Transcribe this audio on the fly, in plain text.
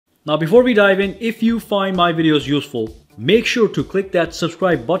Now before we dive in, if you find my videos useful, make sure to click that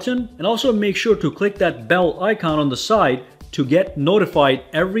subscribe button and also make sure to click that bell icon on the side to get notified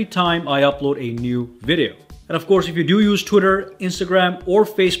every time I upload a new video. And of course, if you do use Twitter, Instagram, or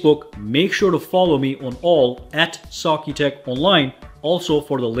Facebook, make sure to follow me on all at SAKITECH Online, also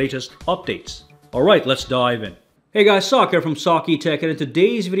for the latest updates. All right, let's dive in. Hey guys, Sak here from SAKITECH, and in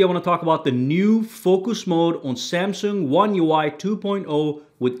today's video I want to talk about the new focus mode on Samsung One UI 2.0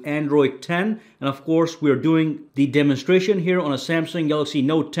 with Android 10. And of course, we're doing the demonstration here on a Samsung Galaxy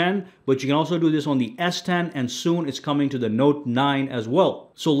Note 10, but you can also do this on the S10, and soon it's coming to the Note 9 as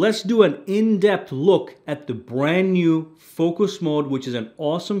well. So let's do an in-depth look at the brand new focus mode, which is an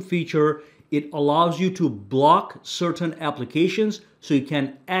awesome feature. It allows you to block certain applications so you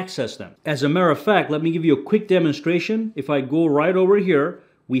can access them. As a matter of fact, let me give you a quick demonstration. If I go right over here,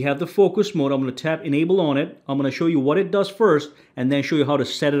 we have the focus mode. I'm going to tap enable on it. I'm going to show you what it does first and then show you how to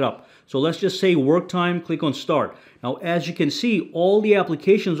set it up. So let's just say work time, click on start. Now, as you can see, all the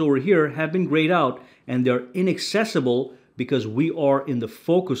applications over here have been grayed out and they're inaccessible because we are in the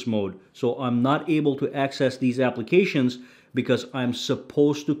focus mode. So I'm not able to access these applications because I'm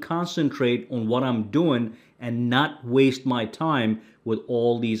supposed to concentrate on what I'm doing and not waste my time with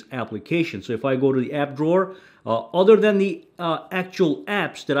all these applications. So if I go to the app drawer, other than the actual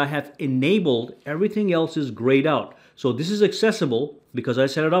apps that I have enabled, everything else is grayed out. So this is accessible because I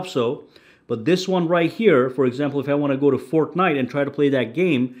set it up so. But this one right here, for example, if I want to go to Fortnite and try to play that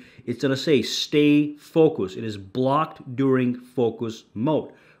game, it's going to say stay focused. It is blocked during focus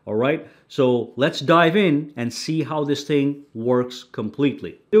mode. All right, so let's dive in and see how this thing works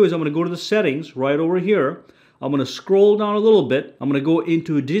completely. What I'm going to do is I'm going to go to the settings right over here. I'm going to scroll down a little bit. I'm going to go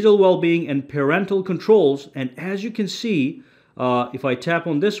into digital well-being and parental controls. And as you can see, if I tap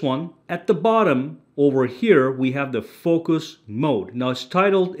on this one, at the bottom over here, we have the focus mode. Now it's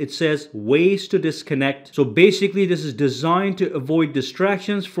titled, it says ways to disconnect. So basically this is designed to avoid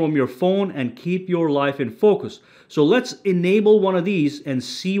distractions from your phone and keep your life in focus. So let's enable one of these and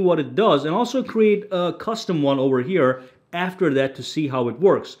see what it does, and also create a custom one over here after that to see how it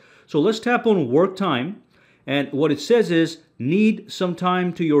works. So let's tap on work time. And what it says is, need some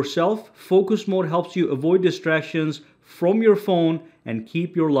time to yourself. Focus mode helps you avoid distractions from your phone and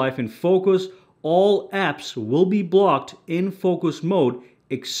keep your life in focus. All apps will be blocked in focus mode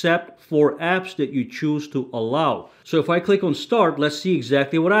except for apps that you choose to allow. So if I click on start, let's see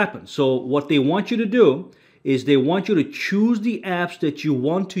exactly what happens. So what they want you to do is they want you to choose the apps that you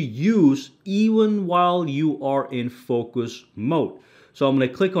want to use even while you are in focus mode. So I'm going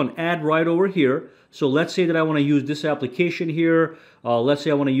to click on add right over here. So let's say that I want to use this application here. Let's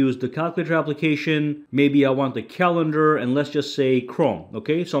say I want to use the calculator application. Maybe I want the calendar, and let's just say Chrome.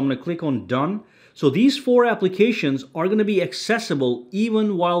 Okay, so I'm going to click on done. So these four applications are going to be accessible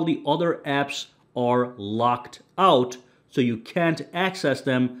even while the other apps are locked out, so you can't access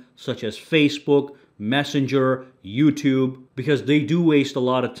them, such as Facebook, Messenger, YouTube, because they do waste a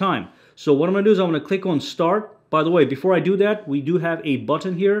lot of time. So what I'm going to do is I'm going to click on start. By the way, before I do that, we do have a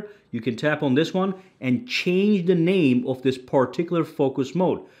button here. You can tap on this one and change the name of this particular focus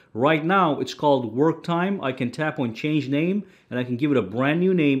mode. Right now, it's called work time. I can tap on change name and I can give it a brand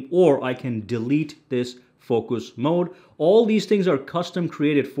new name, or I can delete this focus mode. All these things are custom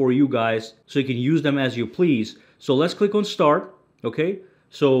created for you guys, so you can use them as you please. So let's click on start. Okay,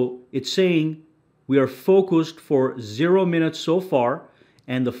 so it's saying we are focused for 0 minutes so far.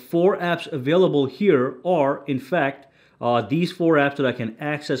 And the four apps available here are, in fact, these four apps that I can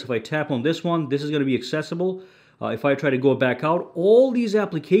access. If I tap on this one, this is going to be accessible. If I try to go back out, all these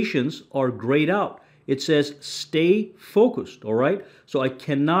applications are grayed out. It says stay focused, all right? So I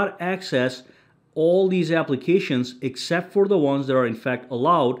cannot access all these applications except for the ones that are in fact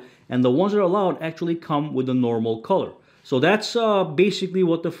allowed. And the ones that are allowed actually come with the normal color. So that's basically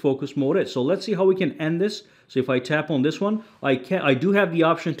what the focus mode is. So let's see how we can end this. So if I tap on this one, I do have the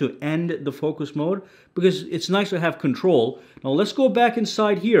option to end the focus mode because it's nice to have control. Now let's go back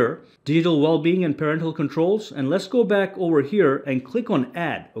inside here, digital well-being and parental controls, and let's go back over here and click on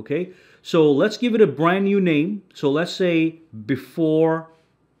add, okay? So let's give it a brand new name. So let's say before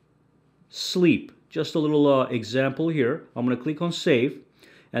sleep. Just a little example here. I'm going to click on save.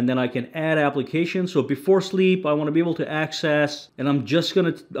 And then I can add applications. So before sleep, I want to be able to access, and I'm just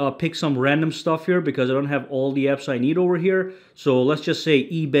going to pick some random stuff here because I don't have all the apps I need over here. So let's just say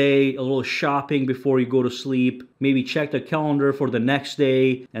eBay, a little shopping before you go to sleep, maybe check the calendar for the next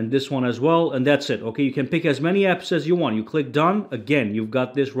day, and this one as well, and that's it. Okay, you can pick as many apps as you want. You click done. Again, you've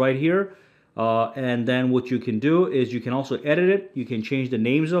got this right here. And then what you can do is you can also edit it. You can change the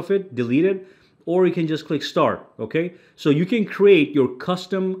names of it, delete it. or you can just click start, okay? So you can create your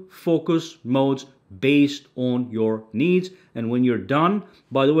custom focus modes based on your needs. And when you're done,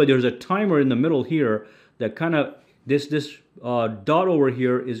 by the way, there's a timer in the middle here that kind of, this dot over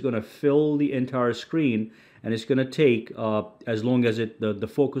here is going to fill the entire screen, and it's going to take as long as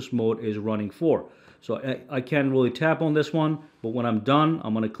the focus mode is running for. So I can't really tap on this one, but when I'm done,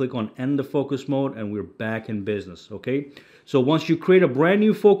 I'm going to click on end the focus mode, and we're back in business, okay? So once you create a brand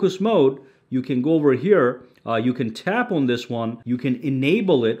new focus mode, you can go over here, you can tap on this one, you can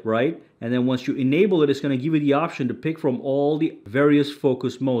enable it, right? And then once you enable it, it's going to give you the option to pick from all the various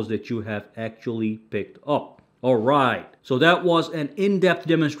focus modes that you have actually picked up. All right, so that was an in-depth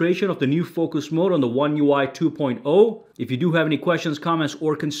demonstration of the new focus mode on the One UI 2.0. If you do have any questions, comments,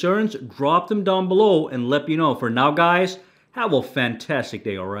 or concerns, drop them down below and let me know. For now, guys, have a fantastic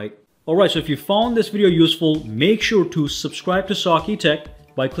day, all right? All right, so if you found this video useful, make sure to subscribe to SAKITECH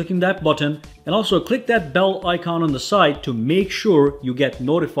by clicking that button, and also click that bell icon on the side to make sure you get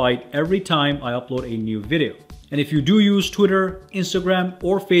notified every time I upload a new video. And if you do use Twitter, Instagram,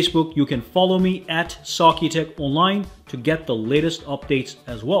 or Facebook, you can follow me at SAKITECH online to get the latest updates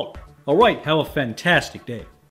as well. All right, have a fantastic day.